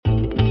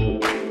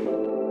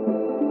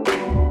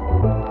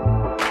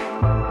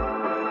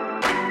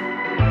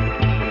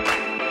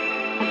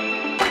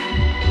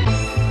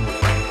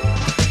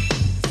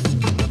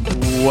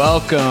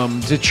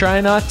welcome to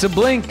Try Not to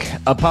Blink,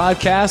 a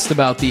podcast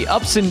about the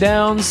ups and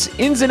downs,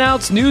 ins and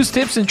outs, news,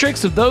 tips, and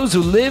tricks of those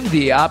who live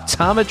the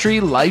optometry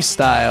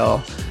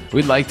lifestyle.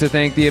 We'd like to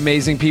thank the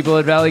amazing people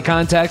at Valley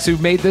Contacts who've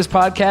made this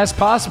podcast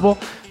possible,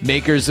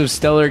 makers of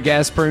stellar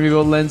gas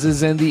permeable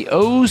lenses and the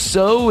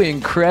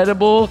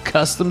oh-so-incredible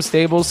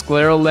custom-stable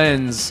scleral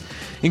lens.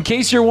 In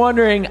case you're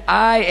wondering,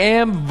 I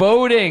am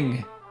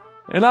voting,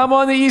 and I'm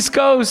on the East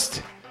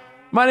Coast.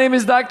 My name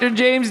is Dr.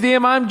 James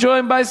Diem. I'm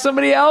joined by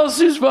somebody else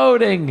who's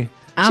voting.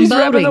 She's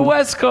repping the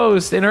West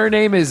Coast, and her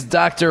name is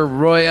Dr.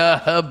 Roya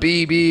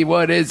Habibi.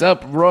 What is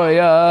up,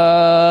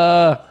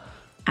 Roya?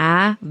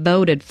 I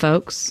voted,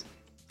 folks.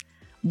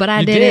 But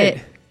I did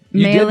it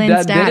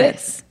mail-in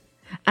status.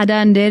 I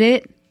done did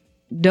it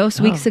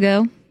weeks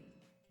ago.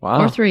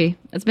 Wow. Or 3.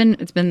 It's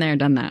been there,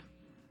 done that.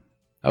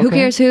 Okay. Who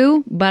cares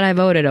who? But I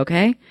voted,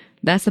 okay?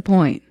 That's the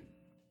point.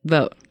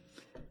 Vote.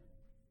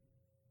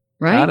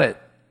 Right? Got it.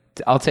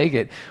 I'll take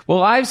it.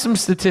 Well, I have some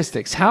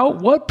statistics.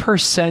 What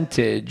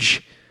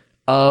percentage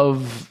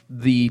of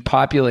the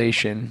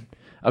population,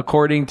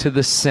 according to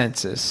the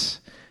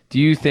census, do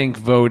you think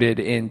voted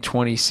in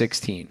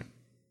 2016?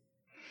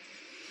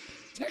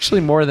 It's actually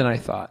more than I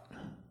thought.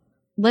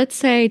 Let's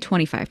say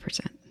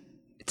 25%.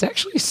 It's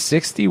actually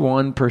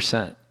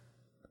 61%.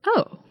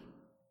 Oh.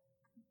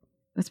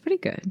 That's pretty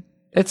good.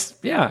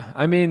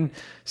 I mean,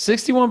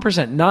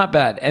 61%, not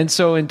bad. And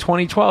so in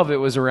 2012, it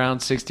was around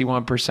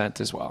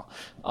 61% as well.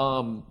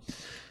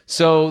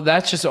 So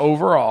that's just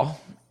overall.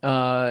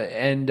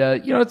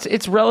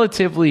 It's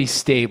relatively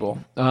stable.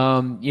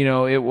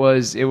 It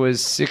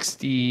was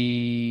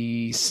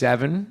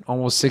 67,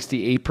 almost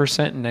 68%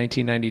 in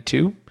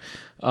 1992.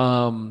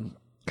 Kind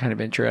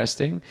of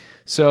interesting.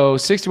 So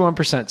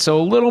 61%.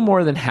 So a little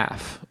more than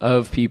half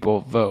of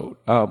people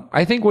vote.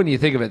 I think when you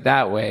think of it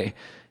that way,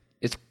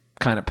 it's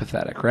kind of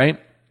pathetic, right?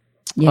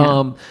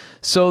 Yeah.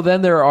 So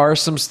then there are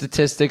some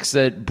statistics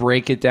that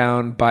break it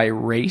down by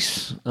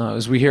race,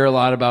 as we hear a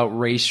lot about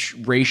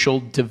racial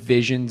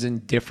divisions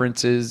and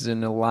differences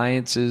and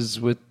alliances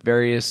with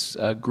various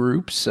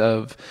groups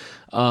of,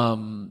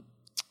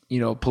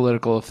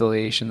 political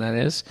affiliation, that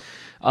is.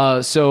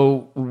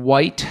 So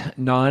white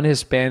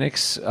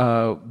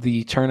non-Hispanics,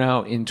 the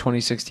turnout in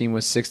 2016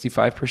 was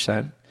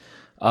 65%.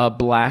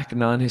 Black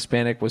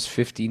non-Hispanic was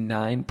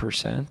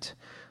 59%.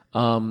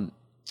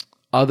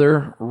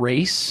 Other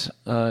race,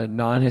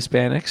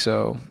 non-Hispanic,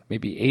 so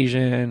maybe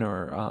Asian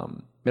or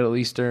Middle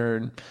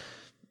Eastern,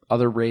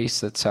 other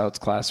race, that's how it's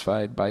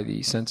classified by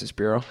the Census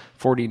Bureau,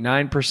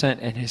 49%,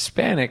 and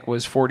Hispanic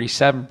was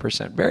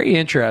 47%. Very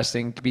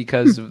interesting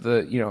because of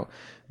the,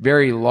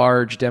 very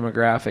large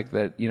demographic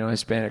that,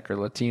 Hispanic or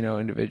Latino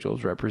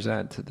individuals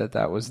represent,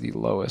 that was the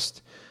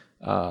lowest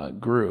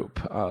group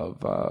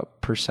of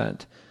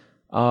percent.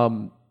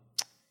 I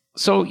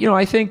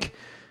think...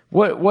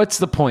 What's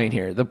the point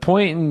here? The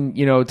point in,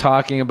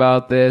 talking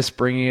about this,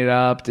 bringing it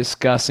up,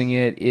 discussing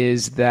it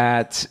is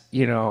that,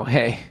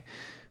 hey,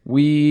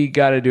 we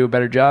got to do a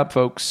better job,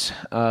 folks.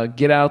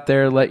 Get out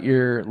there, let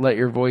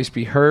your voice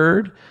be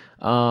heard.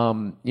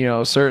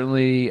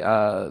 Certainly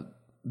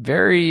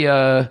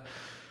very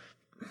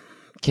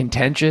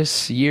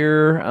contentious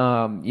year.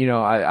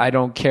 I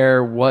don't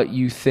care what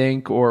you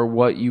think or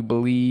what you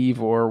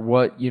believe or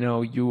what,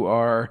 you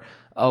are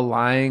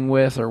aligning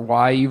with or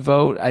why you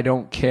vote. I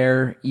don't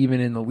care even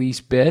in the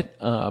least bit,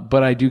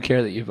 but I do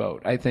care that you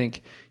vote. I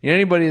think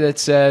anybody that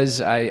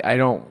says I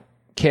don't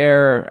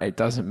care, it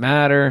doesn't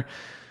matter,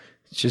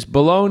 it's just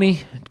baloney.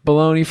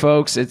 Baloney,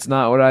 folks. It's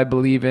not what I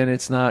believe in.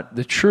 It's not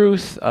the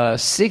truth.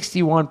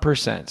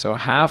 61%. So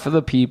half of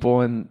the people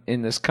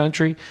in this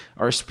country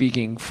are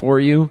speaking for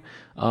you.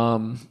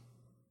 And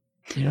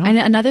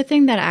another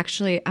thing that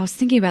actually, I was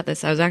thinking about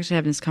this. I was actually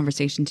having this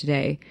conversation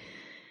today,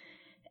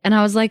 and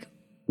I was like,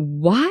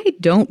 why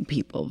don't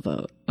people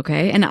vote?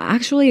 Okay. And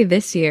actually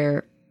this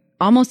year,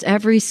 almost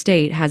every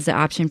state has the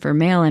option for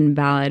mail-in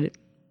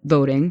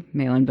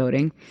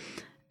voting.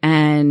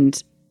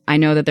 And I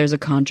know that there's a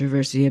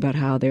controversy about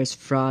how there's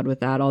fraud with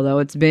that, although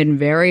it's been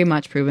very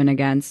much proven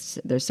against.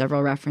 There's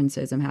several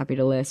references I'm happy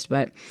to list,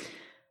 but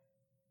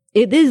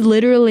it is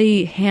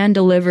literally hand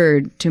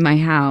delivered to my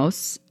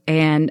house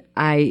and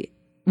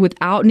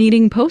without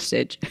needing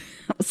postage.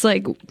 It's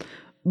like,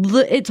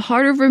 it's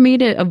harder for me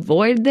to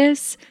avoid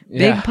this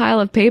big pile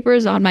of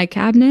papers on my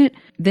cabinet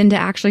than to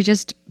actually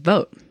just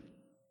vote.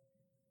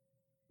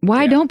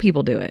 Why don't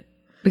people do it?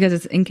 Because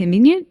it's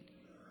inconvenient?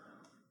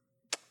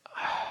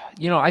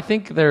 I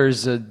think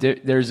it's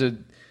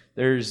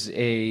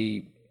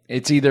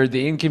either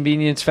the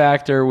inconvenience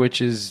factor,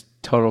 which is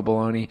total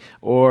baloney,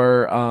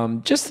 or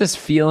just this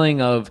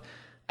feeling of,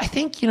 I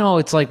think,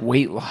 it's like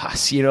weight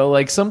loss,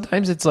 like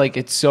sometimes it's like,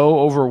 it's so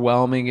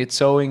overwhelming. It's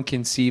so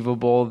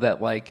inconceivable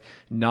that like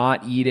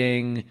not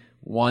eating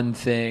one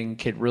thing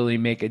could really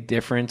make a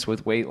difference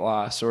with weight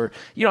loss, or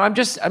I'm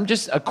just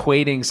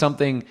equating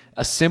something,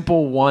 a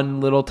simple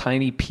one little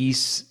tiny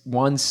piece,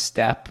 one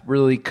step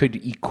really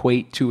could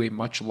equate to a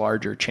much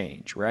larger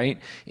change, right?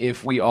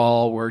 If we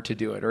all were to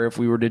do it, or if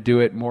we were to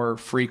do it more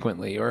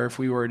frequently, or if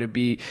we were to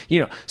be,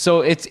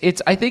 so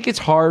it's I think it's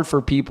hard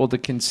for people to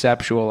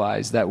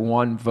conceptualize that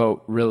one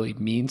vote really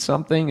means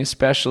something,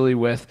 especially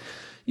with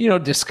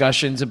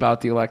discussions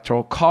about the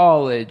Electoral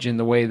College and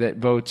the way that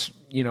votes,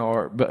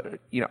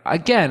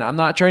 again, I'm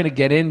not trying to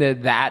get into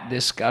that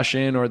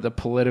discussion or the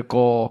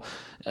political,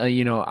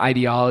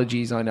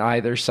 ideologies on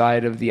either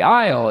side of the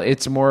aisle.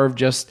 It's more of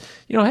just,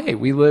 hey,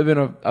 we live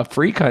in a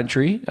free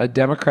country, a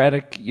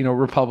democratic,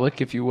 republic,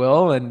 if you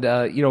will. And,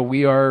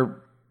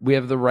 we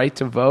have the right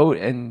to vote,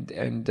 and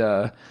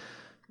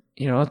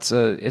it's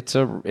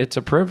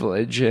a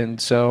privilege. And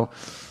so,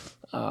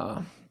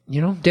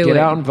 get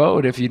out and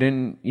vote. If you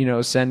didn't,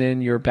 send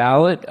in your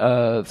ballot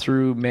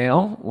through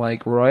mail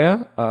like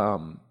Roya,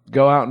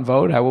 go out and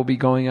vote. I will be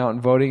going out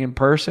and voting in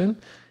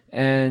person,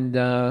 and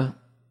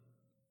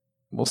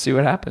we'll see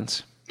what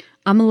happens.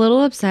 I'm a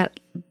little upset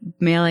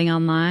mailing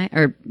online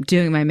or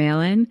doing my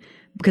mail-in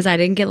because I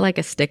didn't get like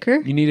a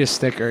sticker. You need a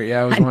sticker.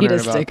 Yeah, I was wondering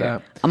about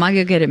that. I'm not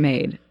going to get it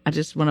made. I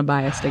just want to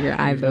buy a sticker.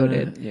 I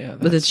voted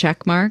with a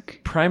check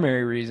mark.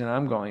 Primary reason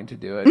I'm going to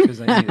do it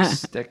because I need a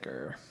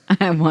sticker.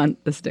 I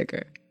want the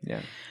sticker. Yeah,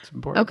 it's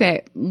important.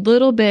 Okay,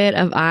 little bit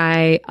of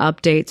eye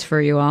updates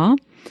for you all.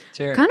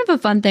 Sure. Kind of a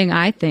fun thing,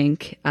 I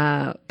think.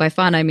 By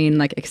fun, I mean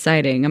like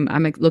exciting.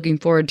 I'm looking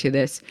forward to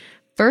this.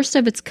 First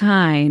of its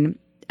kind,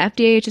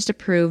 FDA just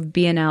approved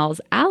BNL's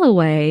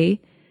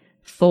Alloway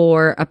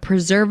for a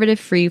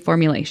preservative-free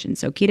formulation.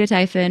 So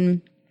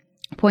ketotifen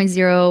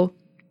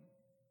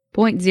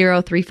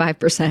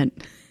 0.035%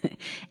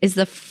 is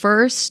the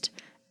first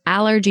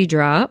allergy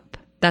drop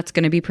that's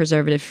going to be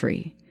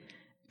preservative-free,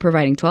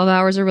 providing 12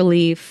 hours of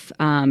relief.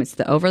 It's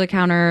the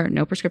over-the-counter,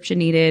 no prescription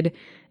needed.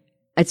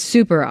 It's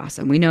super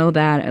awesome. We know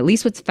that at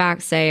least what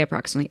facts say,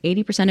 approximately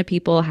 80% of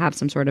people have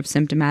some sort of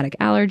symptomatic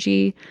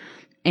allergy,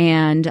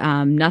 and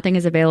nothing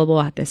is available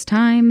at this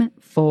time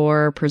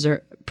for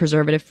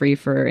preservative-free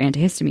for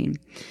antihistamine.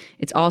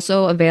 It's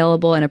also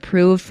available and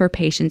approved for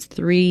patients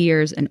 3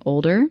 years and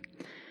older.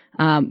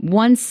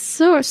 One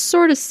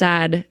sort of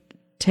sad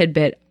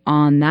tidbit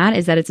on that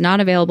is that it's not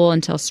available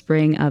until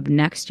spring of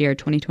next year,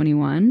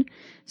 2021.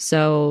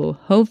 So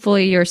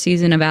hopefully your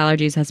season of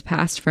allergies has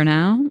passed for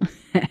now,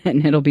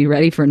 and it'll be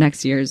ready for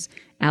next year's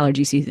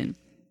allergy season.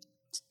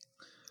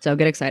 So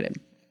get excited.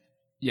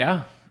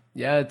 Yeah.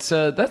 Yeah, it's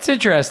that's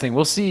interesting.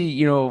 We'll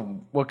see,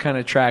 what kind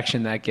of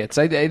traction that gets.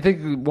 I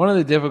think one of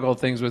the difficult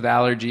things with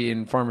allergy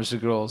and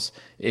pharmaceuticals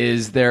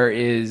is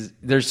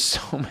there's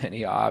so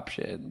many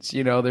options.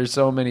 There's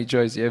so many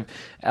choices. You have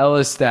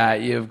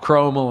Ellistat, you have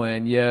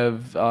Cromolyn, you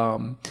have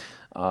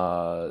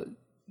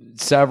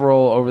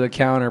several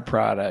over-the-counter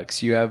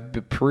products. You have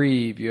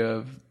Bepreve, you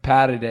have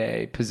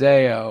Pataday,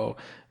 Pazeo,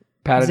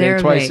 Pataday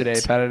twice a day,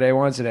 Pataday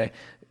once a day,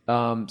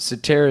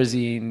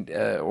 Cetirizine,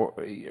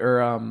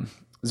 or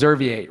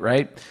Zerviate,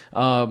 right?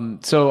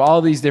 So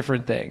all these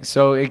different things.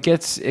 So it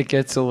gets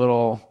a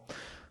little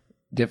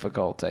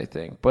difficult, I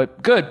think.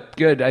 But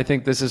good. I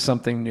think this is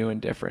something new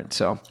and different.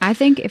 So I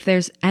think if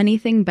there's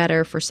anything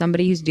better for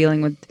somebody who's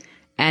dealing with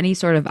any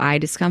sort of eye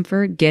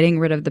discomfort, getting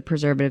rid of the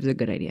preservative is a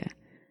good idea.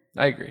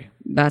 I agree.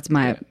 That's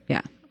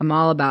I'm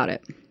all about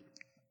it.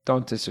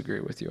 Don't disagree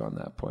with you on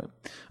that point.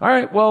 All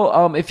right.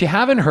 Well, if you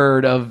haven't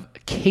heard of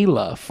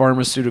Kala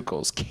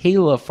Pharmaceuticals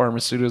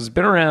has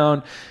been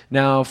around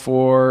now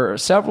for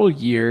several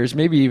years,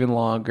 maybe even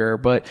longer.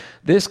 But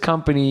this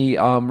company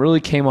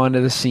really came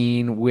onto the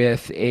scene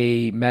with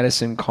a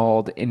medicine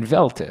called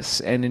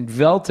Inveltis. And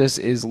Inveltis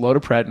is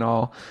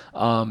loteprednol,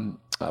 0.1%,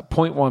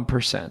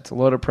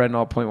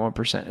 loteprednol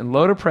 0.1%. And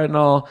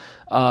loteprednol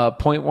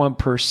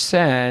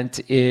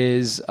 0.1%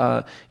 is,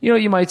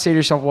 you might say to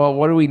yourself, well,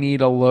 what do we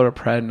need a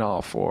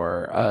loteprednol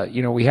for?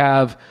 We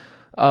have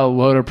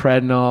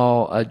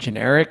loteprednol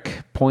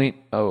generic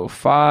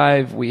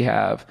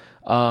 0.05.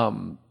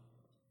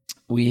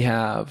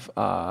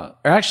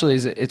 Actually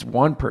it's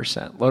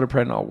 1%,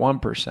 loteprednol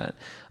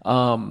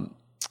 1%.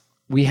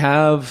 We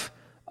have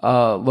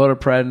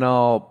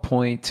loteprednol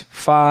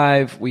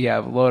 0.5. We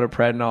have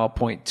loteprednol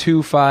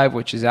 0.25,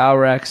 which is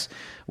Alrex.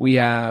 We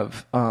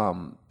have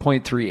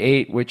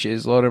 0.38, which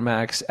is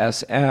Lotemax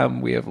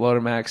SM. We have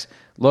loteprednol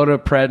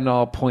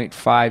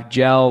 0.5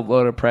 gel,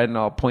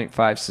 loteprednol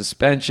 0.5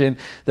 suspension.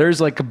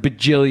 There's like a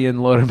bajillion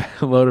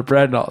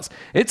loteprednols.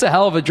 It's a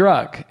hell of a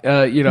drug,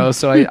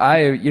 so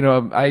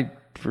I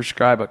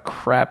prescribe a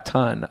crap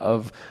ton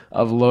of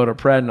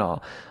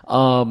loteprednol.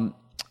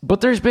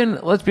 But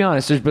let's be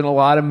honest, there's been a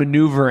lot of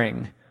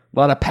maneuvering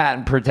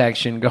patent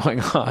protection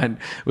going on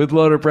with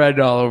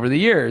loteprednol over the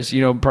years,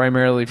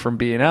 primarily from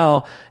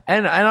B&L.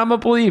 And I'm a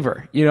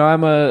believer,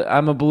 I'm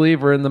a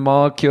believer in the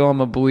molecule.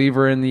 I'm a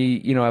believer in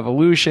the,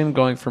 evolution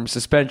going from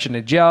suspension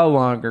to gel,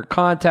 longer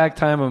contact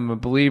time. I'm a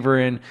believer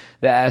in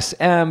the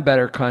SM,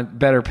 better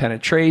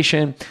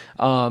penetration,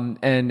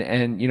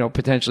 and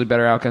potentially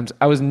better outcomes.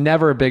 I was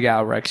never a big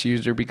Alrex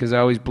user because I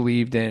always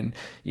believed in,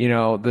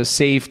 the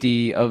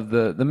safety of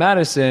the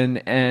medicine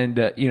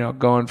and,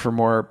 going for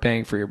more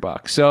bang for your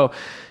buck. So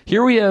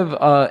here we have,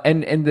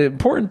 and the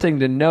important thing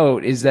to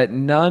note is that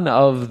none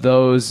of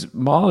those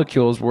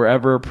molecules were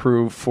ever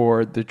approved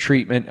for the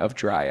treatment of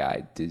dry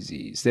eye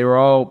disease. They were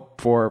all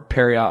for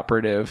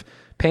perioperative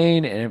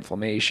pain and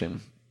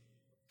inflammation.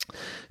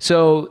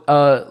 So,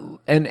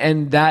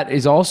 and that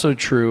is also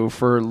true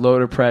for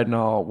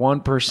loteprednol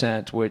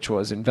 1%, which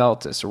was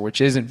Inveltis, or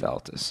which is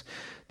Inveltis.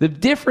 The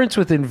difference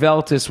with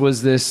Inveltis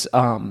was this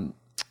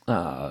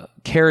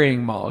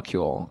carrying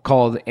molecule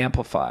called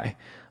Amplify.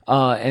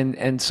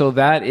 And so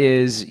that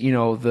is,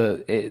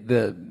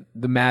 the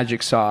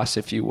magic sauce,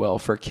 if you will,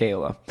 for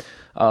Kala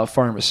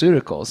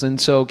Pharmaceuticals. And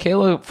so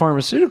Kala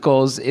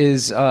Pharmaceuticals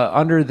is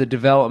under the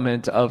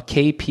development of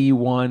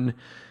KPI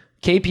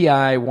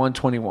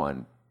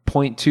 121,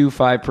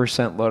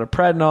 0.25%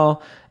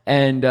 loteprednol.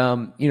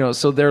 And,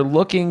 so they're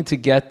looking to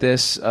get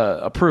this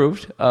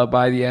approved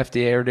by the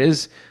FDA, or it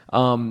is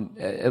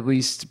at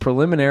least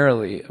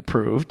preliminarily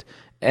approved.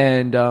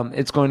 And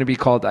it's going to be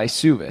called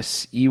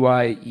Eysuvis,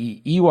 EYSUVIS,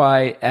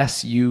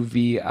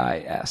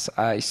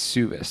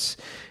 Eysuvis.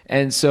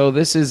 And so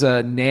this is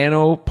a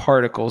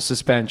nanoparticle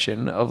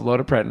suspension of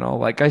loteprednol,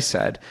 like I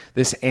said,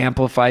 this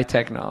Amplify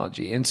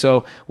technology. And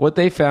so what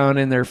they found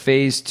in their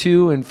phase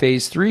 2 and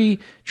phase 3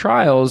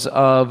 trials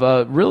of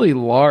a really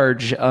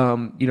large,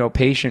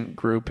 patient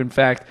group. In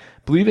fact, I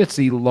believe it's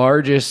the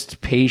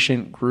largest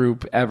patient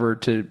group ever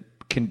to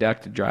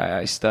conduct a dry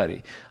eye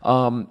study.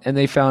 And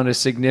they found a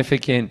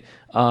significant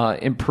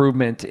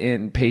improvement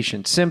in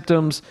patient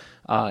symptoms,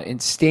 in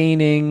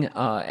staining,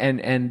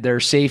 and their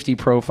safety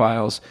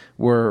profiles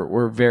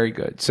were very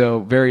good. So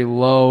very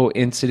low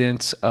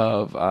incidence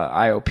of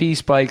IOP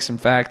spikes. In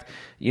fact,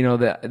 the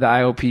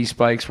IOP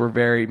spikes were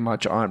very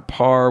much on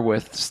par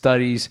with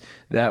studies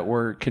that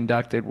were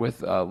conducted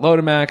with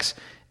Lotemax,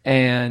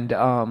 and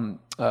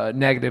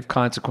negative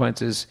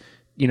consequences,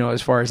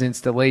 as far as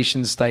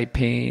installations, type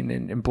pain,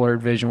 and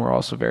blurred vision were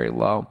also very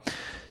low.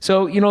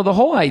 So, the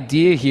whole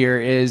idea here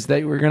is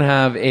that we're going to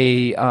have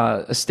a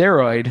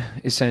steroid,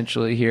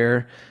 essentially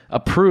here,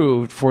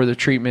 approved for the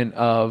treatment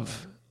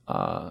of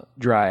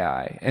dry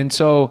eye. And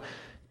so,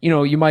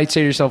 you might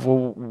say to yourself,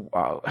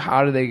 well,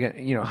 how are we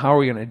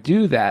going to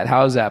do that?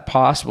 How is that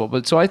possible?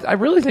 But so I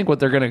really think what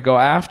they're going to go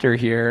after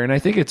here, and I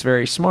think it's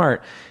very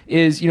smart,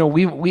 is,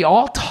 we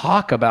all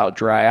talk about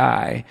dry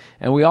eye,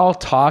 and we all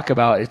talk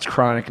about its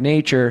chronic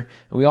nature,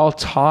 and we all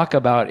talk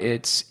about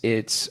its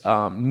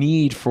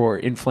need for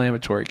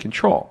inflammatory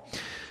control.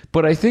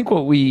 But I think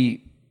what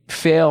we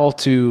fail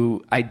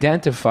to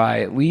identify,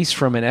 at least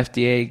from an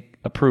FDA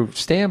approved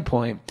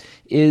standpoint,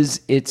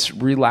 is its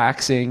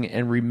relaxing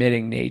and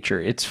remitting nature,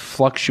 its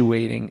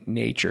fluctuating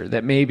nature.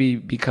 That may be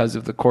because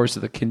of the course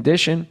of the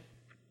condition.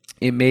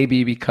 It may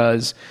be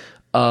because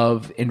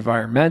of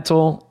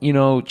environmental,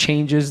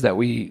 changes that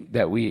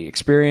we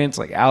experience,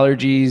 like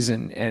allergies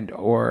and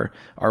or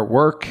our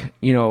work,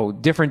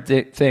 different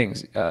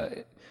things,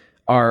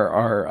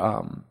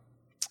 our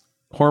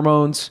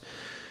hormones,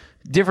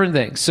 different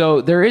things.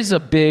 So there is a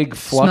big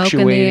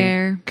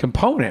fluctuating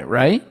component,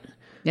 right?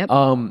 Yep.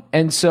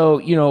 And so,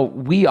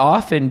 we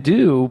often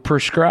do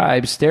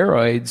prescribe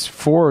steroids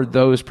for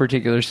those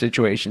particular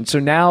situations. So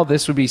now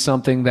this would be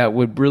something that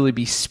would really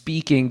be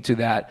speaking to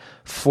that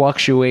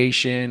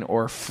fluctuation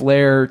or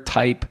flare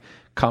type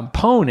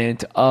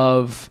component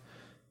of,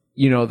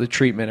 the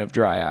treatment of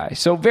dry eye.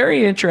 So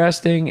very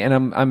interesting. And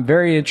I'm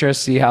very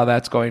interested to see how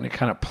that's going to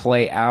kind of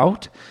play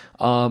out.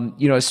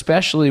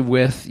 Especially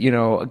with,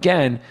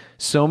 again,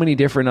 so many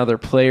different other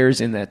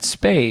players in that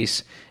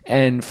space,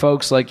 and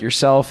folks like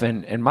yourself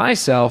and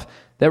myself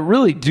that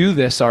really do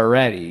this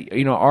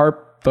already.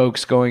 Are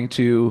folks going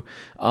to,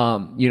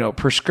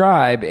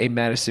 prescribe a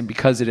medicine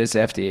because it is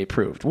FDA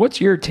approved? What's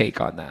your take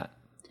on that?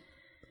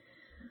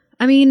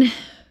 I mean,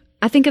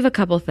 I think of a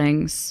couple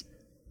things.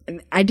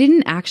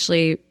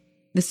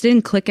 This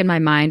didn't click in my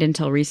mind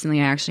until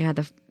recently. I actually had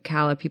the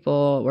Kala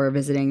people were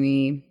visiting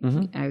me.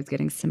 Mm-hmm. I was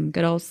getting some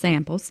good old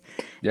samples.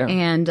 Yeah.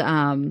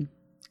 And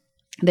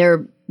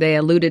they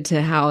alluded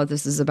to how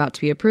this is about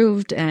to be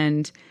approved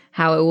and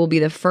how it will be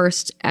the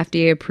first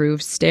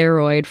FDA-approved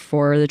steroid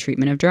for the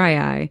treatment of dry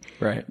eye.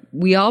 Right.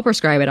 We all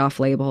prescribe it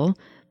off-label,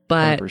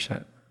 but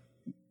 100%.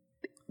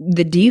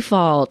 The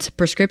default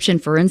prescription,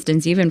 for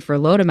instance, even for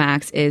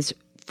Lotemax, is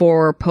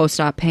for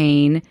post-op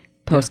pain,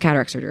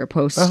 post-cataract surgery, or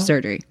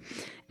post-surgery.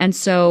 And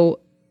so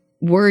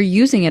we're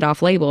using it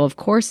off label. Of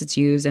course it's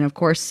used. And of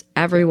course,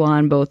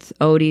 everyone, both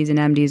ODs and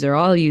MDs, are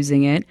all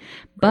using it.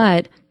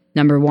 But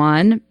number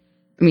one,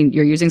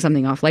 you're using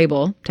something off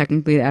label.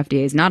 Technically, the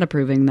FDA is not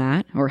approving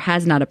that, or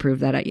has not approved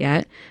that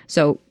yet.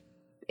 So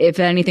if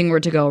anything were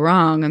to go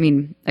wrong, I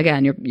mean,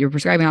 again, you're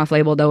prescribing off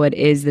label, though it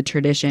is the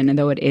tradition and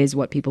though it is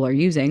what people are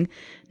using.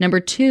 Number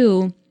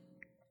two,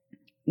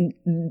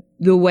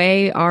 the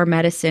way our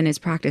medicine is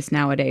practiced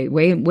nowadays,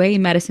 way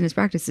medicine is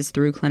practiced is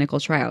through clinical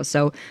trials.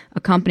 So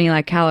a company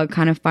like Kellogg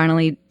kind of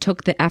finally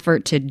took the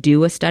effort to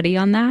do a study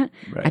on that,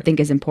 I think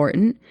is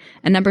important.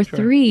 And number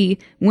three,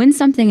 when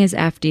something is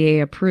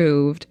FDA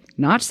approved,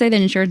 not to say that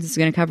insurance is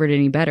going to cover it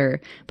any better,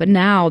 but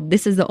now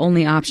this is the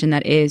only option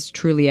that is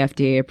truly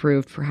FDA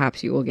approved.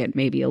 Perhaps you will get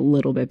maybe a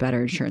little bit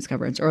better insurance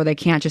coverage, or they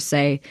can't just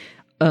say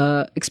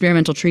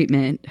experimental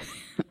treatment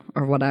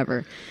or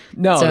whatever.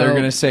 No, so, they're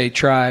going to say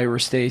try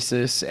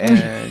Restasis, and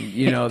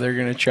they're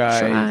going to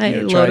try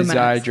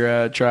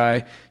Xiidra,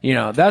 try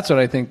that's what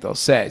I think they'll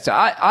say. So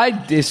I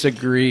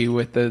disagree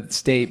with the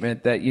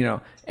statement that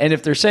and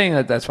if they're saying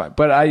that, that's fine.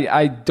 But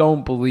I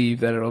don't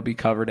believe that it'll be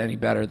covered any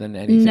better than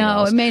anything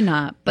else. No, it may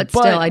not. But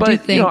still, I do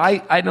think...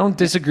 I don't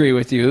disagree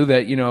with you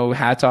that,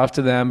 hats off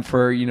to them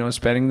for,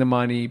 spending the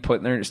money,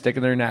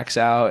 sticking their necks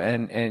out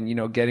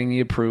and getting the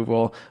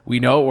approval.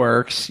 We know it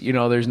works.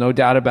 There's no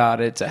doubt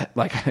about it.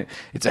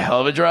 It's a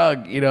hell of a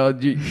drug.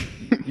 You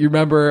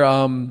remember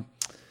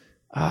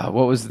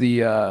what was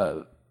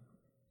the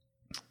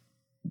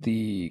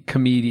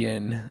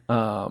comedian...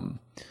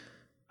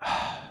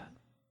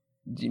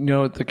 Do you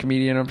know the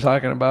comedian I'm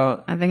talking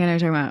about? I think I know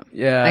what you're talking about.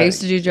 Yeah. I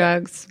used to do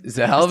drugs. It's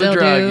a hell of a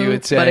drug, you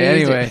would say.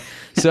 Anyway,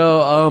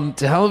 so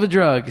it's a hell of a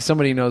drug.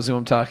 Somebody knows who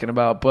I'm talking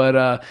about.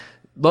 But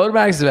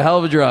Lotemax is a hell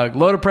of a drug.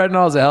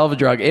 Loteprednol is a hell of a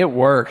drug. It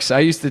works. I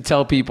used to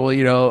tell people,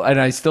 and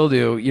I still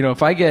do,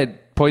 if I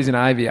get poison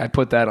ivy, I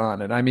put that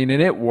on it. I mean,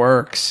 and it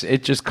works.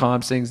 It just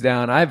calms things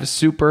down. I have a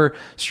super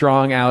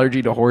strong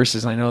allergy to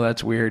horses. I know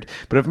that's weird.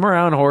 But if I'm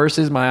around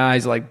horses, my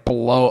eyes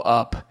blow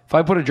up. If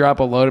I put a drop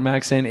of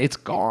Lotemax in, it's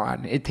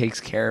gone. It takes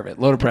care of it.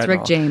 Loteprednol. It's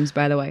Rick James,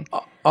 by the way.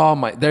 Oh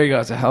my! There you go.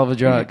 It's a hell of a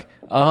drug.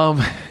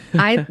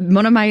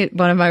 One of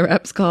my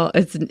reps call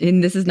it's,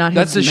 and this is not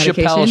his That's the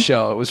medication. Chappelle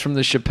show. It was from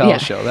the Chappelle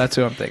show. That's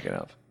who I'm thinking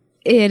of.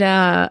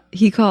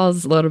 He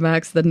calls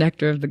Lotemax the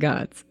nectar of the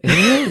gods. It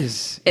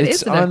is.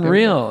 It's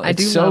unreal.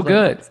 It's so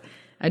good.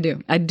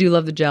 Lotemax. I do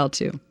love the gel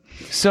too.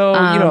 So,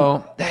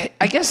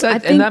 I guess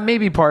that may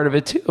be part of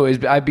it too,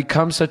 is I've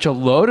become such a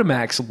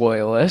Lotemax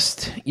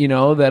loyalist,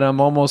 that I'm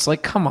almost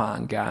like, come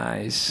on,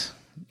 guys.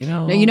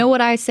 Now, you know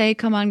what I say,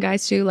 come on,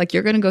 guys, too? Like,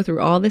 you're going to go through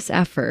all this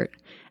effort,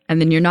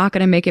 and then you're not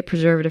going to make it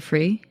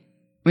preservative-free?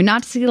 I mean,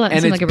 not to seem like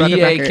a broken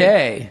record.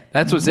 BAK.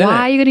 That's what's in it.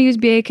 Why are you going to use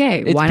BAK?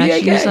 Why not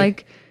BAK. use,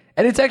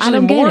 And it's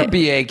actually more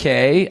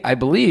BAK, I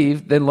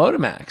believe, than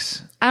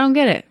Lotemax. I don't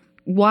get it.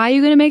 Why are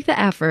you going to make the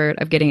effort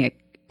of getting it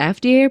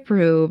FDA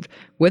approved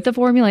with a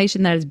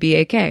formulation that is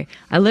BAK?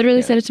 I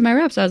literally said it to my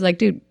reps. I was like,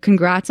 dude,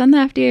 congrats on the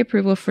FDA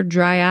approval for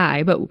dry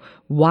eye, but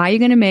why are you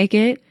going to make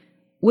it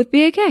with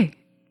BAK?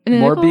 And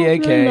more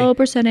BAK, low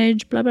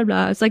percentage, blah blah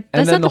blah. It's like, that's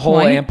and then not the whole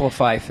point.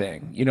 Amplify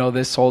thing.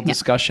 This whole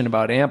discussion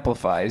about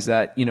Amplify is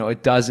that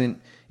it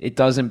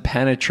doesn't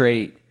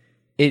penetrate.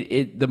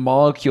 The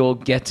molecule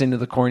gets into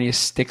the cornea,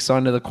 sticks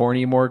onto the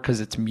cornea more because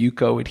it's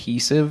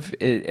muco-adhesive.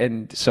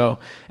 And so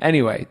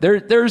anyway,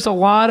 there's a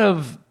lot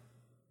of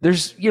I'm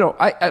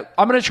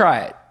going to try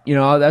it.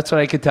 That's what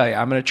I could tell you.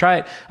 I'm going to try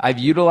it. I've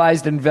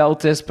utilized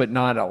Inveltis, but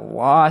not a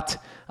lot.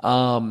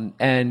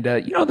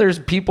 There's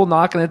people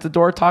knocking at the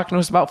door talking to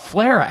us about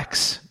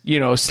Flarex,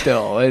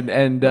 still.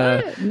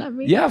 Not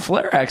me. Yeah,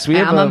 Flarex. We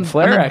have a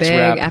Flarex I'm a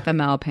big rep.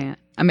 FML pant.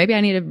 Maybe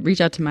I need to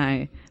reach out to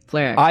my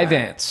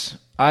Flarex.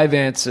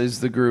 Ivance is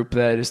the group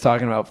that is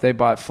talking about. They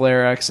bought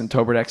Flarex and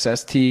Tobradex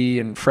ST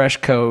and Fresh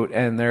Coat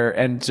and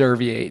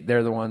Zerviate.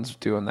 They're the ones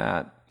doing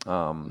that.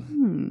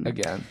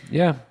 Again.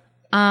 Yeah.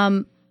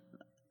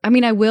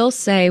 I will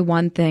say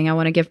one thing. I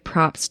want to give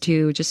props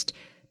to just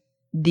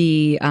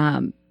the,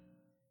 I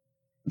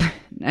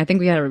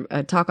think we had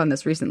a talk on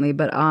this recently,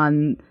 but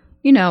on,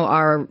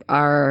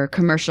 our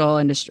commercial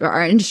industry,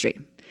 our industry.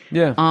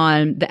 Yeah.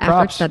 On the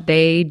efforts that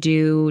they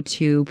do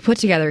to put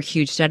together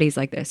huge studies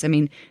like this. I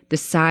mean, the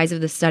size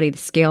of the study, the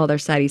scale of their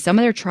study. Some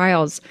of their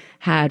trials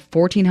had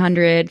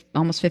 1,400,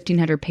 almost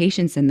 1,500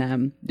 patients in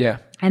them. Yeah.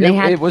 And they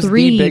had it was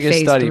three the biggest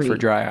phase study 3. for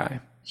dry eye.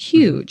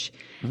 Huge.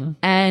 Mm-hmm.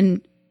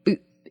 And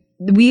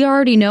we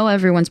already know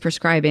everyone's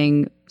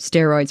prescribing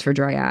steroids for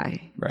dry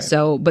eye. Right.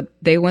 So, but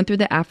they went through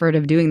the effort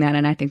of doing that,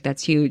 and I think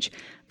that's huge.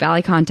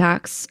 Valley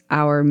Contacts,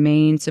 our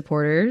main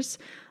supporters,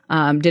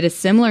 did a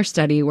similar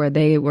study where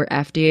they were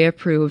FDA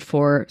approved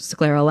for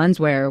scleral lens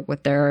wear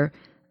with their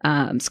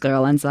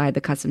scleral lens slide,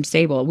 the custom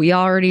stable. We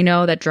already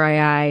know that dry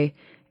eye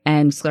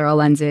and scleral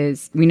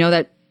lenses, we know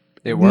that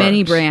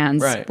many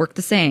brands work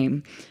the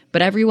same,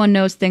 but everyone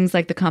knows things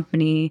like the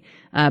company,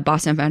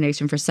 Boston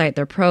Foundation for Sight,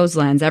 their PROS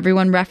lens.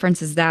 Everyone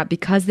references that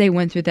because they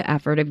went through the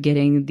effort of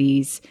getting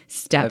these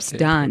steps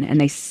done,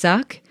 and they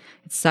suck.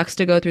 It sucks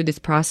to go through this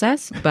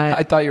process, but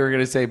I thought you were going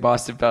to say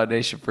Boston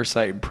Foundation for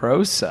Sight and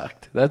PROS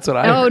sucked. That's what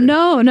I heard.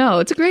 Oh, no.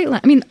 It's a great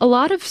lens. I mean, a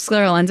lot of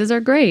scleral lenses are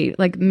great.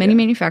 Like many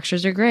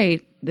manufacturers are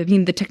great. I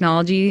mean, the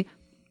technology,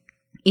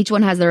 each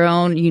one has their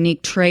own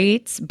unique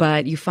traits,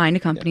 but you find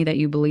a company that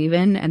you believe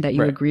in and that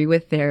you agree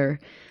with their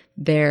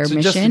their So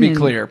mission. just to be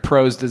clear,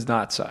 pros does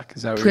not suck.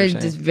 Is that what you're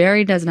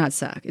saying? Does not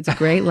suck. It's a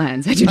great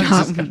lens. I do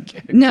not. I'm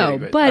No,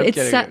 kidding, but I'm it's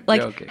kidding,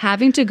 like joking.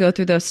 having to go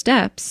through those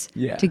steps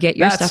Yeah, to get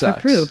your that stuff sucks.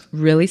 approved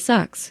really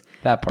sucks.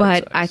 That part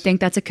But sucks. I think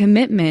that's a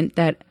commitment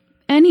that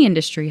any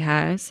industry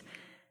has,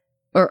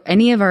 or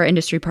any of our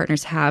industry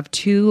partners have,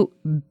 to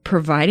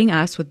providing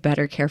us with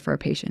better care for our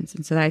patients.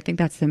 And so I think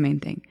that's the main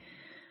thing.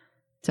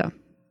 So,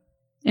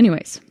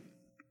 anyways,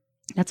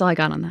 that's all I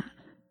got on that.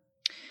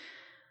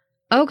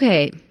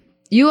 Okay.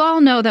 You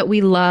all know that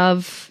we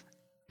love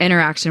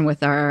interaction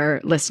with our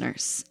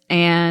listeners.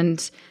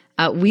 And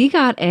we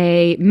got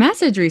a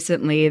message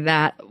recently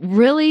that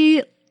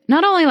really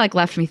not only like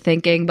left me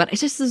thinking, but it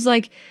just is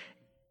like,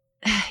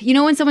 you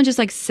know, when someone just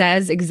like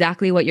says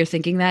exactly what you're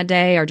thinking that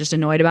day or just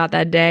annoyed about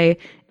that day,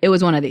 it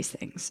was one of these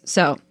things.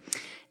 So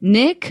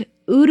Nick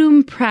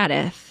Udum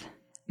Pradith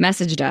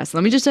messaged us.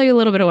 Let me just tell you a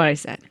little bit of what I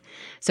said.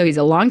 So he's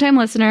a longtime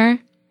listener,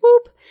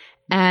 whoop,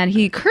 and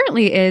he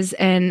currently is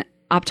an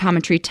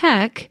optometry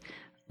tech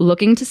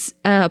looking to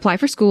apply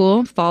for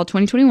school, fall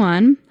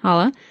 2021,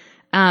 holla.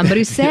 But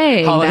he's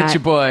saying Holla that, at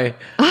your boy.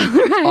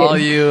 right, All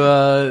you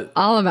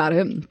all about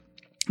him.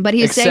 But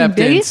he's saying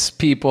acceptance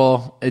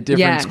people at different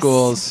Yes.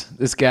 schools.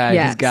 This guy,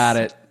 Yes. he's got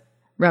it.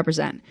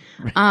 represent.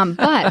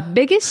 But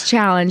biggest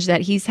challenge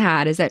that he's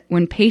had is that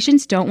when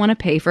patients don't want to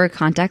pay for a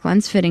contact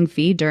lens fitting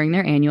fee during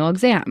their annual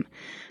exam.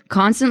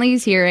 Constantly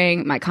he's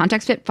hearing, my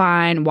contacts fit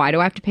fine. Why do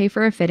I have to pay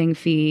for a fitting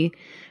fee?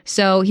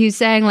 So he's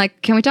saying,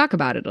 like, can we talk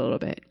about it a little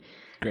bit?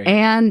 Great.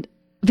 And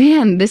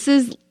man, this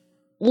is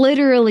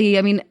literally,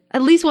 I mean,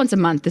 at least once a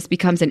month, this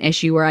becomes an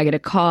issue where I get a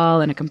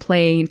call and a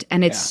complaint,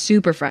 and it's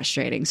super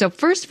frustrating. So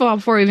first of all,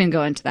 before we even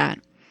go into that,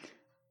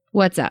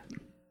 what's up?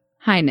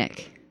 Hi,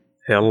 Nick.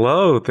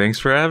 Hello, thanks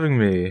for having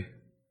me.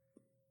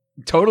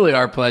 Totally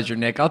our pleasure,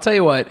 Nick. I'll tell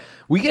you what,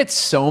 we get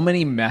so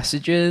many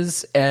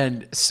messages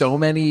and so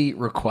many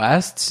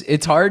requests.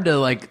 It's hard to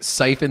like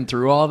siphon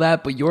through all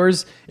that, but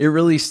yours, it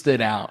really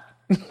stood out.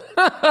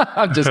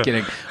 I'm just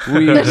kidding.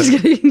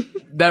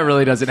 That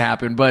really doesn't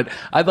happen, but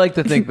I'd like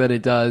to think that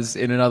it does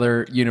in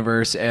another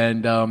universe.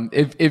 And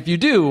if you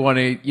do want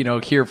to,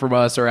 hear from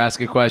us or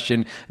ask a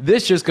question,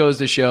 this just goes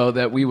to show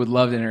that we would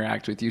love to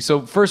interact with you.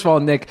 So first of all,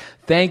 Nick,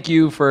 thank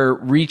you for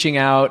reaching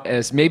out,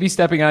 as maybe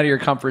stepping out of your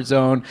comfort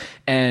zone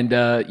and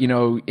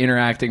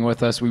interacting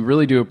with us. We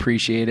really do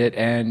appreciate it.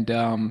 And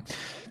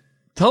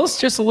tell us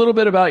just a little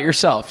bit about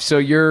yourself. So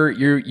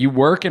you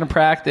work in a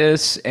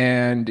practice,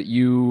 and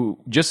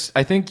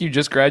I think you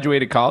just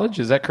graduated college.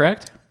 Is that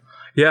correct?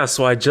 Yeah,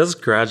 so I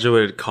just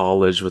graduated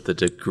college with a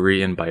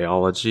degree in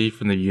biology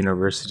from the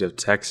University of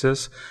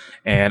Texas.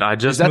 And I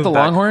just Is that moved the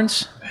back.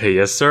 Longhorns? Hey,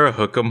 yes, sir.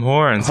 Hook 'em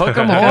horns. Hook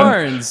 'em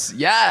horns.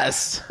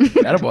 Yes.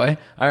 Attaboy.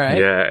 All right.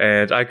 Yeah,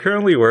 and I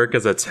currently work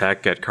as a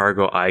tech at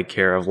Cargo Eye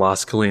Care of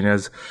Las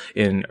Colinas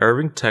in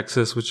Irving,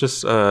 Texas, which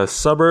is a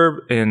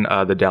suburb in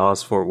the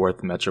Dallas-Fort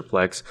Worth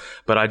Metroplex.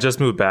 But I just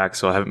moved back,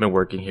 so I haven't been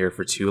working here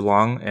for too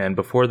long. And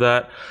before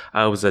that,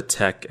 I was a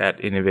tech at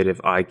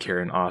Innovative Eye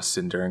Care in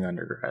Austin during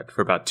undergrad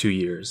for about 2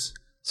 years.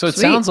 So it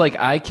Sweet. sounds like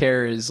eye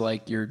care is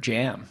like your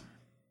jam.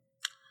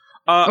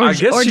 I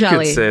guess you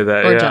jelly. could say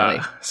that, Or yeah. jelly.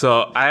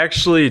 So I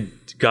actually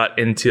got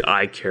into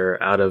eye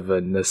care out of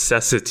a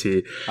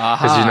necessity.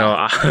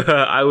 Aha. Because,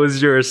 I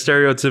was your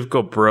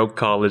stereotypical broke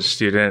college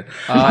student.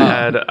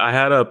 I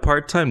had a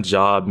part-time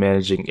job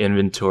managing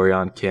inventory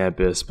on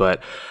campus,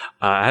 but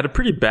I had a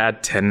pretty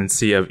bad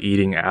tendency of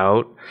eating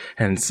out,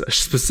 and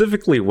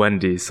specifically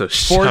Wendy's. So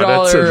shout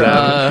out to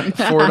them.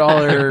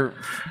 $4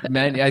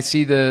 menu. I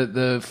see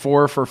the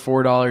 4 for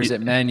 $4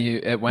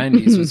 at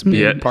Wendy's was a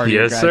big part of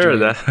your Yes, sir.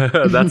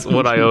 graduating. That's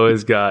what I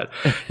always got.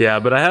 Yeah,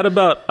 but I had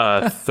about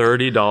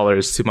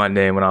 $30 to my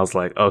name when I was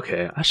like,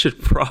 okay, I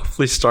should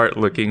probably start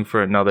looking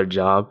for another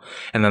job.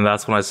 And then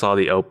that's when I saw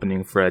the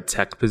opening for a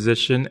tech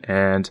position,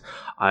 and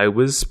I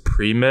was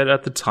pre-med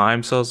at the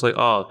time, so I was like,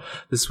 oh,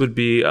 this would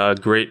be a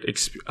great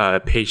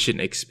patient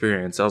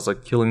experience. I was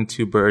like killing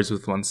two birds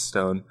with one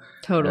stone.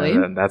 Totally.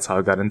 And that's how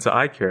I got into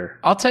eye care.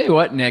 I'll tell you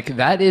what, Nick,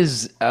 that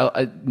is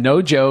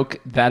no joke.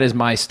 That is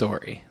my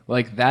story.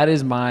 Like, that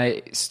is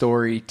my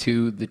story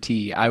to the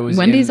T. I was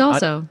Wendy's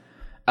also.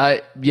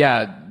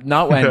 Yeah,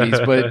 not Wendy's,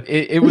 but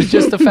it was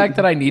just the fact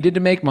that I needed to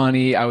make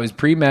money. I was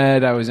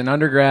pre-med, I was an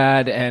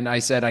undergrad, and I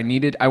said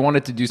I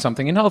wanted to do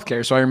something in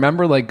healthcare. So I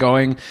remember like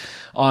going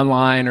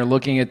online or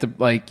looking at the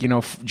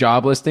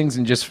job listings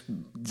and just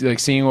like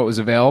seeing what was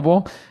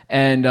available.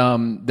 And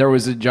there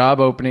was a job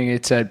opening.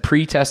 It said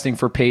pre-testing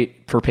for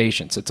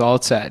patients. That's all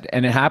it said.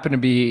 And it happened to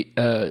be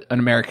an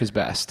America's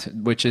Best,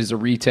 which is a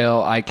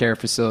retail eye care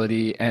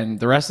facility. And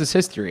the rest is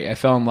history. I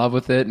fell in love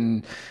with it.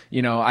 And,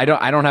 I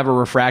don't have a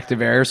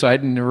refractive error, so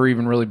I'd never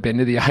even really been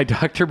to the eye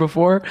doctor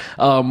before.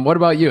 What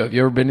about you? Have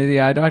you ever been to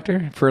the eye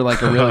doctor for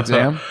like a real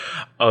exam?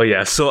 Oh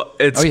yeah, so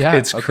it's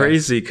Okay.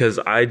 crazy because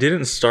I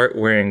didn't start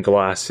wearing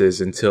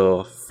glasses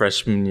until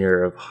freshman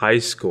year of high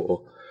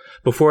school.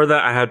 Before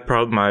that, I had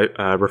probably my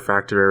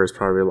refractive error was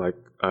probably like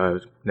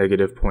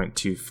negative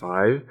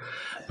 0.25,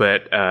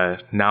 but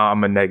now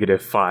I'm a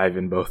 -5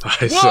 in both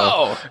eyes.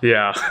 Whoa! So,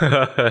 yeah.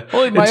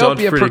 Holy It jumped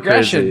myopia pretty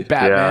progression, crazy.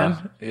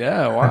 Batman.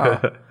 Yeah,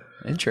 wow.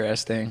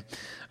 Interesting.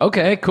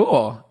 Okay,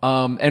 cool.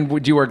 And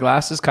would you wear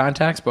glasses,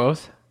 contacts,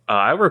 both?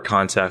 I wear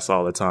contacts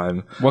all the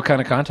time. What kind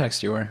of contacts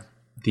do you wear?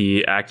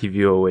 The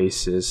AccuView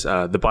Oasis,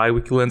 the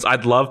bi-weekly lens.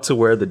 I'd love to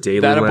wear the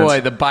daily That a lens.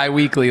 boy, the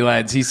bi-weekly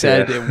lens. He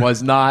said Yeah. it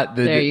was not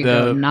the There you the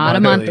go. Not a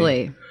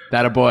monthly.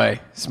 That a boy,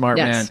 smart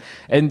Yes. man.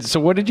 And so,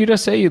 what did you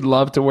just say? You'd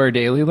love to wear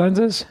daily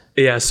lenses?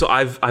 Yeah, so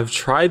I've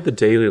tried the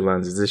daily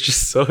lenses. It's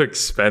just so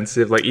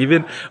expensive. Like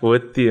even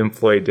with the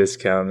employee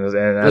discount, and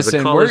as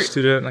Listen, a college we're-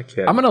 student, I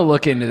can't. I'm gonna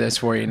look into this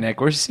for you,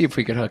 Nick. We're gonna see if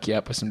we could hook you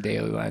up with some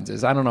daily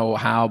lenses. I don't know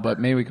how, but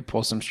maybe we could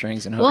pull some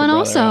strings and hook. Well, a and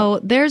brother up.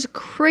 also, there's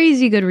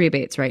crazy good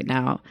rebates right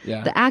now.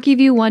 Yeah. The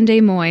AccuView 1 Day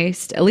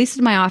Moist, at least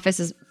in my office,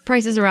 is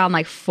prices around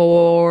like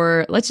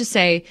let's just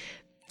say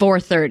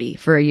 $430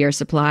 for a year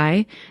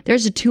supply.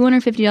 There's a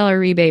 $250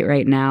 rebate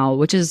right now,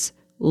 which is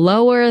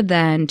lower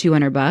than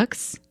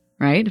 $200,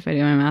 right? If I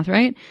do my math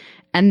right.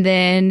 And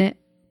then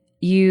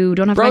you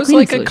don't have to buy bro's cleaning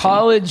like solution. a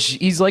college.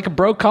 He's like a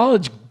broke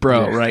college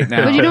bro right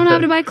now. But you don't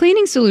have to buy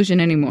cleaning solution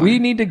anymore. We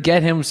need to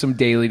get him some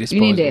daily disposables.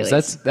 need dailies.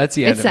 That's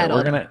the end It's of it.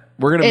 settled.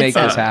 We're gonna It's make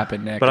this settled.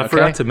 happen, Nick. but I okay?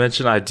 forgot to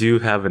mention I do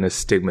have an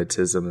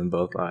astigmatism in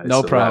both eyes.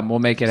 No so problem. We'll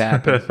make it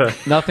happen.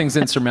 Nothing's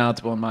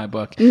insurmountable in my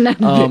book.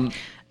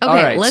 Okay, all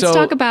right, let's so-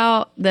 talk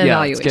about the Yeah,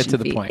 let's evaluation get to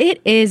the fee. point.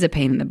 It is a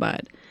pain in the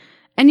butt.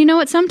 And you know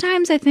what?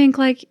 Sometimes I think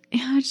like,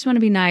 I just want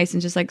to be nice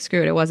and just like,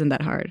 screw it. It wasn't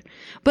that hard.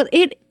 But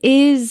it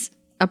is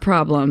a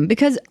problem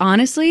because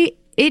honestly,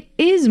 it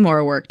is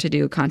more work to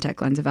do a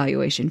contact lens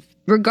evaluation.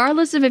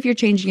 Regardless of if you're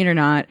changing it or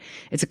not,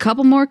 it's a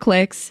couple more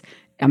clicks.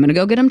 I'm going to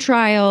go get them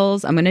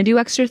trials. I'm going to do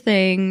extra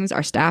things.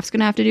 Our staff's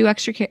going to have to do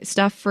extra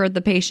stuff for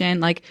the patient.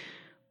 Like,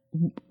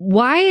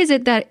 why is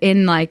it that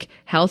in like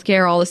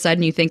healthcare, all of a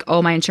sudden you think,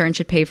 oh, my insurance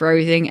should pay for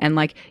everything and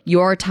like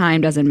your time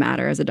doesn't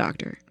matter as a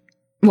doctor?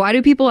 Why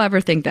do people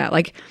ever think that?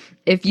 Like,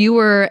 if you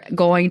were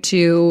going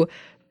to,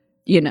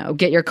 you know,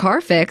 get your car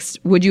fixed,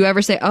 would you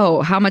ever say,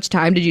 oh, how much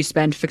time did you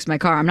spend to fix my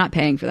car? I'm not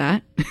paying for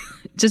that.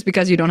 Just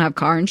because you don't have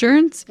car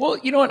insurance? Well,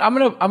 you know what? I'm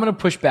gonna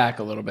push back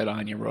a little bit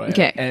on you, Roy.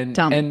 Okay, And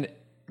tell me.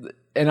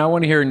 and I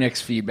want to hear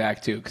Nick's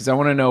feedback too, because I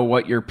want to know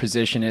what your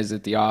position is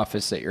at the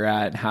office that you're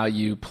at and how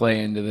you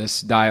play into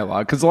this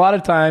dialogue. Because a lot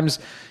of times,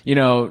 you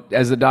know,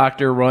 as a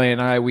doctor, Roy and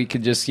I, we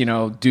could just, you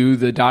know, do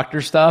the doctor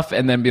stuff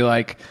and then be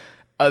like,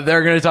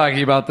 they're going to talk to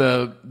you about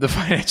the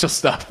financial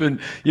stuff, and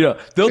you know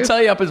they'll tell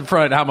you up in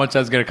front how much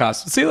that's going to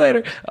cost. See you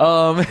later.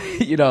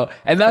 You know,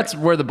 and that's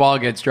where the ball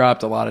gets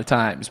dropped a lot of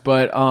times.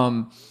 But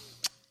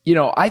you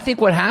know, I think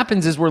what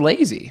happens is we're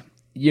lazy.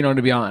 You know,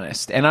 to be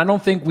honest, and I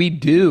don't think we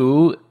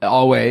do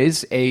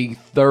always a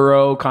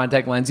thorough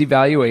contact lens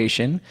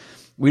evaluation.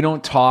 We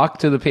don't talk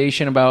to the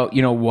patient about,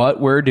 you know, what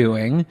we're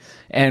doing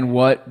and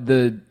what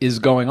is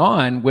going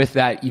on with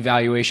that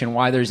evaluation,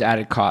 why there's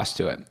added cost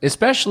to it.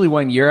 Especially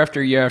when year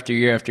after year after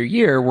year after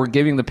year, we're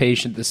giving the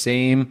patient the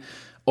same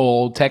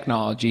old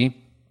technology.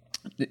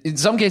 In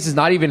some cases,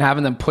 not even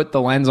having them put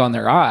the lens on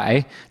their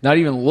eye, not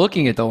even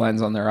looking at the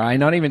lens on their eye,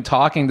 not even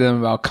talking to them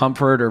about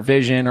comfort or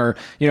vision or,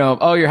 you know,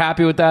 oh, you're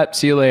happy with that?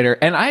 See you later.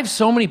 And I have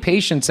so many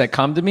patients that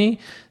come to me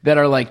that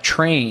are like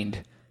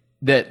trained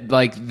that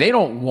like they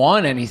don't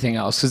want anything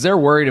else because they're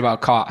worried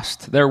about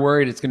cost. They're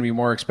worried it's going to be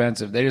more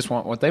expensive. They just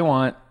want what they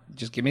want.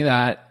 Just give me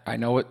that. I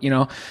know what, you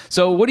know.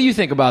 So what do you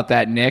think about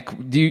that, Nick?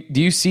 Do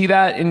you see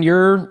that in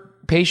your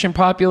patient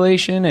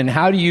population, and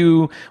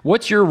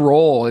what's your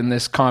role in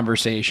this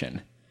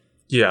conversation?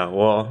 Yeah,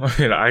 well,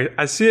 you know,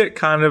 I see it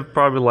kind of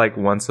probably like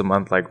once a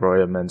month, like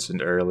Roya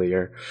mentioned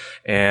earlier.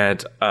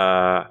 And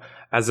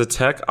as a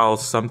tech, I'll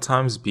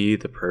sometimes be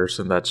the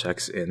person that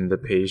checks in the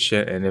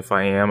patient. And if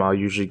I am, I'll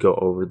usually go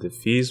over the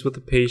fees with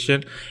the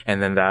patient. And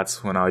then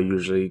that's when I'll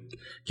usually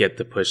get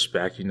the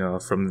pushback, you know,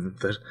 from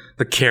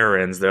the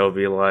Karens. They'll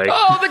be like,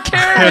 Oh, the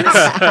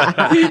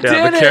Karens! You yeah,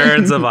 did the it!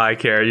 Karens of eye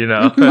care, you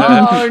know.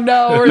 Oh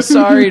no, we're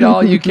sorry to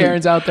all you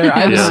Karens out there.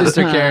 I have Yeah. a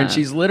sister Karen.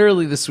 She's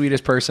literally the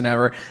sweetest person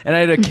ever. And I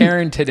had a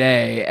Karen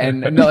today,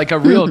 and no, like a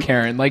real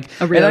Karen. Like,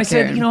 real and I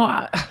said, Karen. you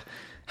know,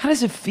 how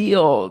does it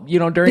feel, you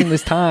know, during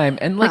this time?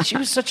 And like, she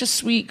was such a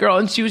sweet girl,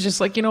 and she was just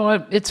like, you know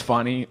what, it's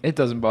funny. It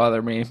doesn't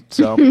bother me.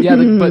 So yeah,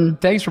 but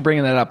thanks for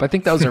bringing that up. I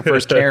think that was our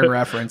first Karen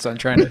reference on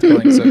Trying to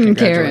Blink. So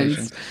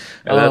congratulations.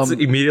 And that's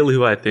immediately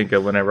who I think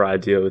of whenever I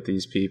deal with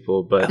these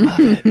people. But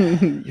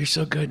You're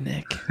so good,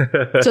 Nick.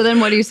 So then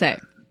what do you say?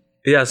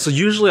 yeah, so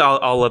usually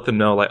I'll let them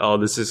know, like, oh,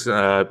 this is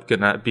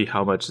gonna be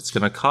how much it's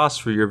gonna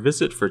cost for your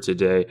visit for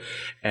today,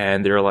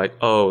 and they're like,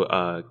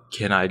 oh,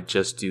 can I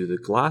just do the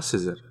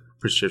glasses and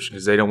prescription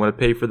because they don't want to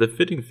pay for the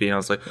fitting fee? And I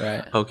was like,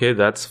 Right. okay,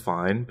 that's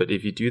fine, but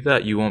if you do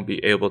that, you won't be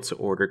able to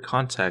order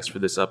contacts for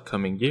this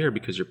upcoming year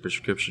because your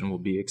prescription will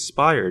be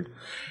expired.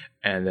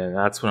 And then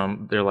that's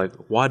when they're like,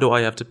 why do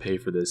I have to pay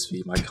for this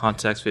fee? My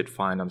contacts fit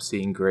fine. I'm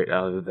seeing great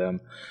out of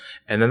them.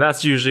 And then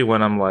that's usually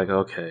when I'm like,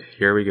 okay,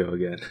 here we go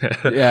again.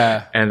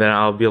 Yeah. And then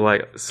I'll be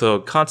like, so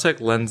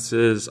contact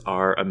lenses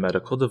are a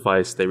medical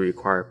device. They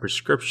require a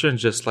prescription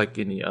just like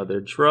any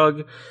other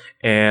drug.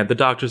 And the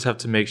doctors have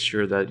to make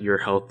sure that you're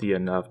healthy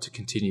enough to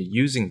continue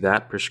using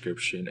that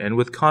prescription. And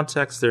with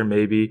contacts, there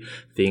may be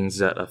things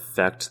that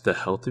affect the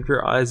health of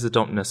your eyes that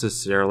don't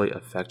necessarily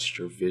affect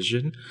your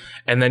vision.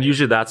 And then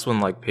usually that's when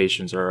like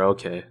patients are,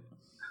 okay,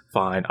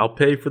 fine, I'll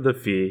pay for the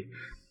fee.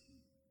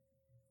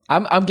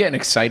 I'm getting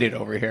excited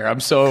over here. I'm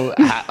so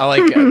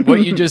like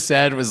what you just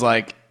said was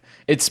like,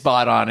 it's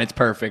spot on. It's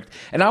perfect.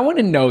 And I want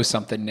to know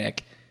something,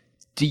 Nick.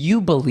 Do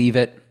you believe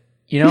it?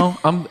 You know,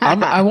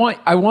 I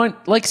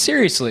want, like,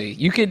 seriously,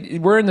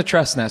 we're in the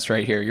trust nest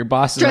right here. Your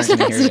bosses aren't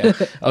going to hear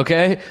you.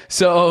 Okay.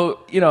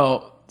 So, you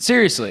know,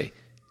 seriously,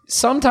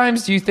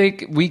 sometimes do you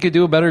think we could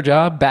do a better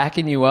job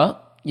backing you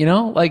up? You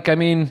know, like, I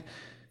mean,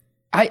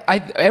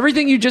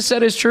 everything you just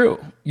said is true.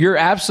 You're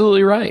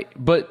absolutely right.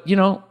 But, you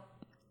know,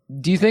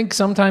 do you think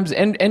sometimes,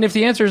 and if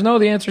the answer is no,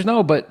 the answer is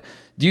no, but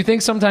do you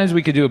think sometimes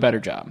we could do a better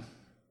job?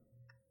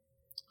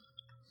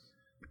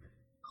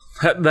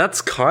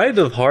 That's kind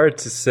of hard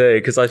to say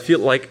because I feel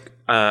like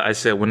I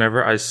said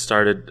whenever I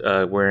started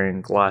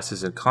wearing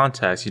glasses and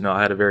contacts, you know,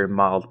 I had a very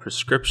mild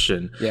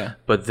prescription. Yeah.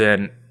 But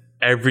then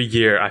every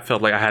year I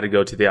felt like I had to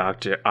go to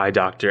the eye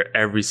doctor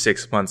every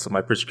 6 months. So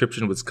my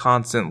prescription was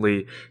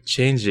constantly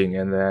changing.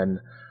 And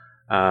then,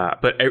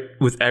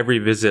 with every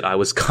visit, I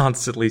was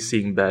constantly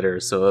seeing better.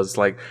 So it was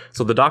like,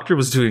 so the doctor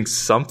was doing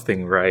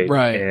something right.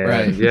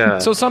 Right. Yeah.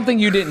 So something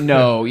you didn't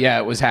know,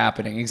 it was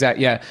happening.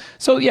 Exactly. Yeah.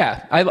 So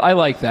yeah, I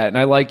like that. And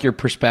I like your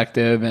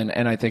perspective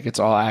and I think it's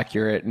all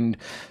accurate. And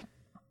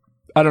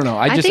I don't know.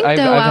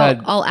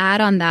 I'll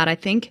add on that. I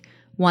think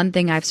one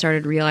thing I've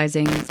started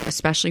realizing,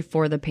 especially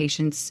for the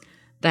patients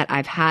that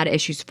I've had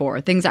issues for,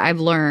 things that I've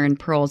learned,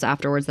 pearls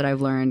afterwards that I've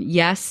learned.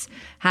 Yes,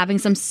 having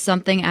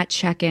something at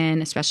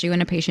check-in, especially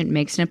when a patient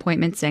makes an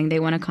appointment saying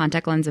they want a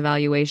contact lens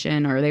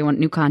evaluation or they want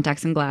new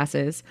contacts and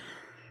glasses,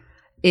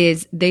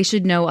 is they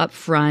should know up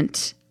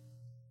front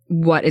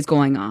what is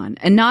going on.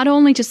 And not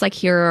only just like,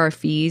 here are our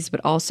fees,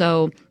 but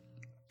also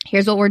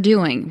here's what we're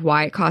doing,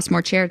 why it costs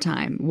more chair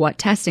time, what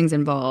testing's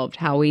involved,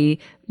 how we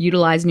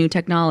utilize new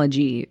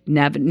technology,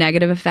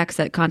 negative effects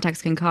that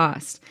contacts can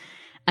cost.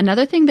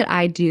 Another thing that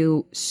I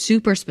do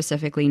super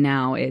specifically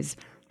now is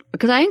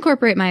because I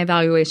incorporate my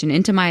evaluation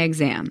into my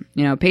exam.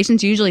 You know,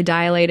 patients usually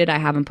dilated. I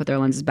have them put their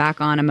lenses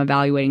back on. I'm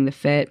evaluating the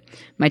fit.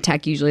 My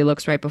tech usually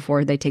looks right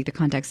before they take the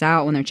contacts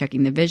out when they're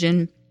checking the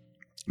vision.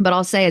 But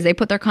I'll say as they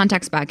put their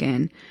contacts back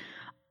in,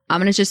 I'm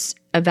going to just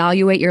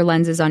evaluate your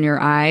lenses on your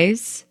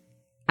eyes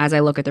as I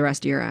look at the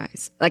rest of your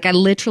eyes. Like I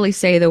literally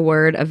say the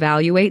word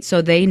evaluate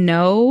so they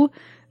know.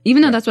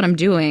 Even though that's what I'm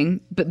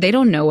doing, but they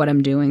don't know what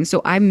I'm doing.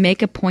 So I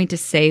make a point to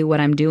say what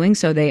I'm doing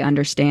so they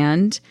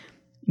understand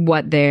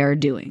what they're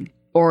doing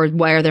or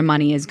where their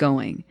money is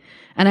going.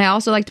 And I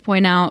also like to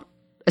point out,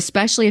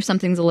 especially if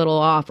something's a little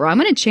off, or I'm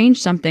going to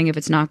change something if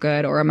it's not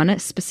good, or I'm going to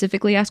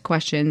specifically ask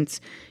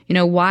questions, you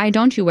know, why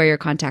don't you wear your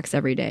contacts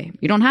every day?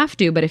 You don't have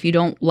to, but if you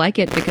don't like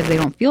it because they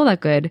don't feel that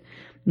good,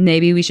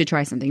 maybe we should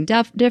try something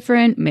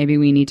different. Maybe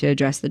we need to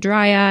address the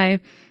dry eye.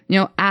 You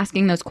know,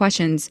 asking those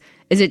questions.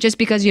 Is it just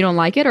because you don't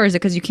like it or is it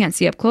because you can't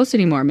see up close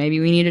anymore? Maybe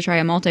we need to try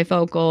a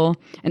multifocal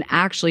and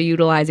actually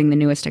utilizing the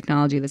newest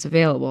technology that's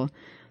available.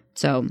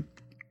 So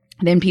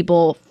then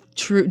people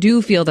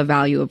do feel the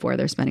value of where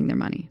they're spending their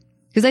money.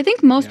 Because I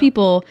think most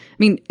people, I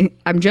mean,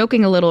 I'm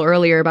joking a little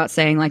earlier about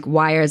saying like,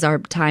 why is our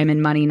time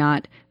and money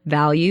not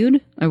valued?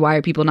 Or why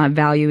are people not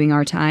valuing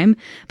our time?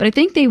 But I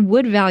think they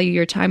would value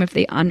your time if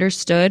they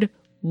understood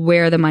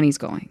where the money's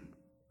going.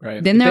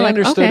 Right. Then they're like,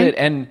 understood okay. it.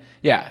 And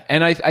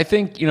and I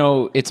think, you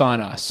know, it's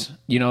on us,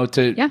 you know,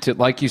 to,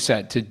 like you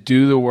said, to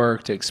do the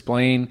work, to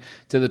explain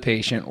to the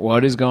patient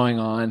what is going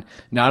on,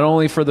 not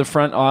only for the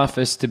front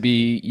office to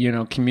be, you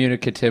know,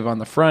 communicative on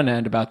the front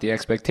end about the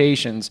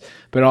expectations,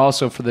 but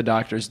also for the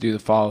doctors to do the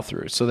follow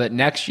through so that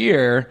next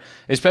year,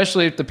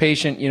 especially if the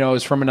patient, you know,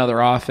 is from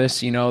another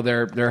office, you know,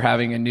 they're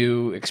having a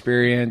new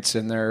experience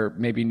and they're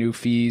maybe new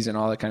fees and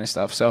all that kind of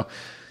stuff. So,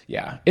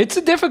 yeah, it's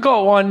a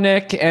difficult one,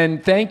 Nick,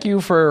 and thank you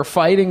for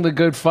fighting the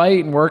good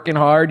fight and working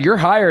hard. You're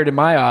hired in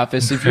my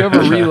office. If you ever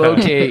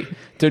relocate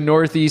to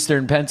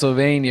northeastern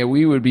Pennsylvania,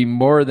 we would be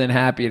more than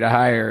happy to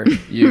hire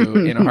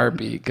you in a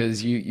heartbeat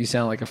because you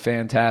sound like a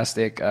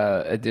fantastic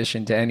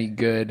addition to any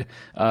good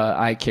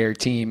eye care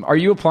team. Are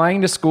you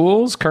applying to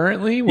schools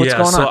currently? What's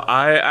going on? So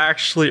I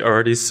actually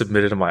already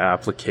submitted my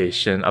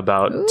application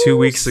about 2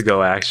 weeks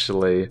ago,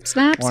 actually.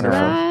 Snaps for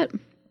that.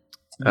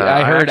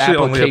 I heard I actually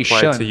application. only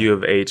applied to U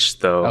of H,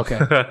 though. Okay.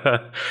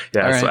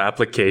 So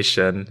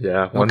application.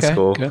 Yeah, one okay,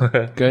 school.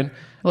 Good.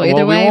 Well,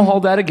 either way, we won't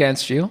hold that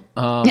against you.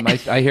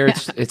 I hear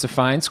it's a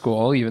fine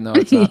school, even though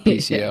it's not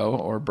PCO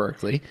or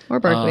Berkeley. Or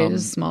Berkeley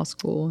is a small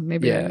school.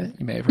 Maybe. Yeah,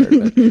 you may have heard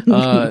of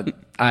it.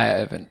 I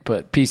haven't,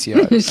 but PCO,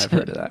 I've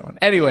heard of that one.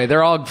 Anyway,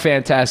 they're all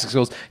fantastic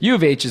schools. U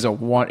of H is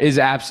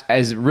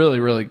is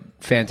really, really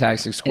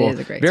fantastic school. It is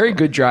a great Very school.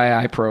 good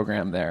dry eye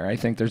program there. I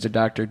think there's a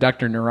Dr.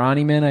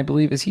 Naraniman, I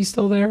believe. Is he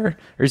still there?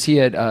 Or is he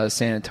at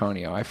San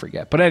Antonio? I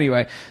forget. But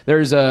anyway,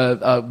 there's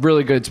a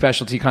really good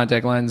specialty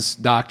contact lens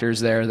doctors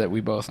there that we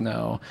both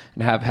know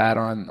and have had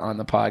on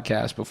the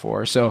podcast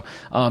before. So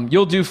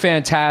you'll do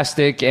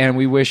fantastic, and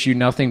we wish you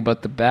nothing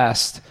but the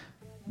best.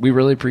 We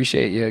really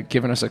appreciate you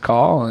giving us a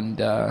call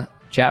and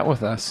chat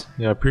with us.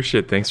 Yeah, I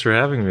appreciate it. Thanks for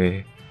having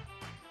me.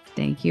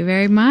 Thank you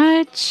very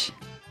much.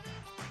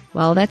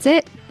 Well, that's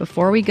it.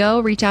 Before we go,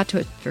 reach out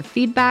to us for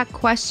feedback,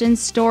 questions,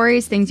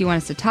 stories, things you want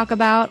us to talk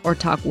about or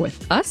talk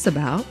with us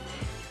about,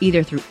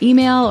 either through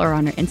email or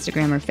on our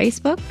Instagram or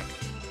Facebook.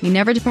 We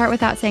never depart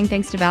without saying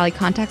thanks to Valley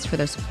Contacts for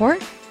their support,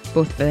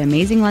 both for the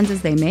amazing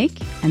lenses they make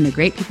and the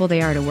great people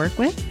they are to work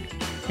with.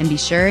 And be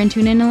sure and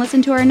tune in and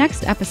listen to our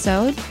next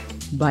episode.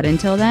 But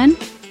until then,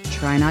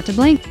 try not to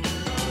blink.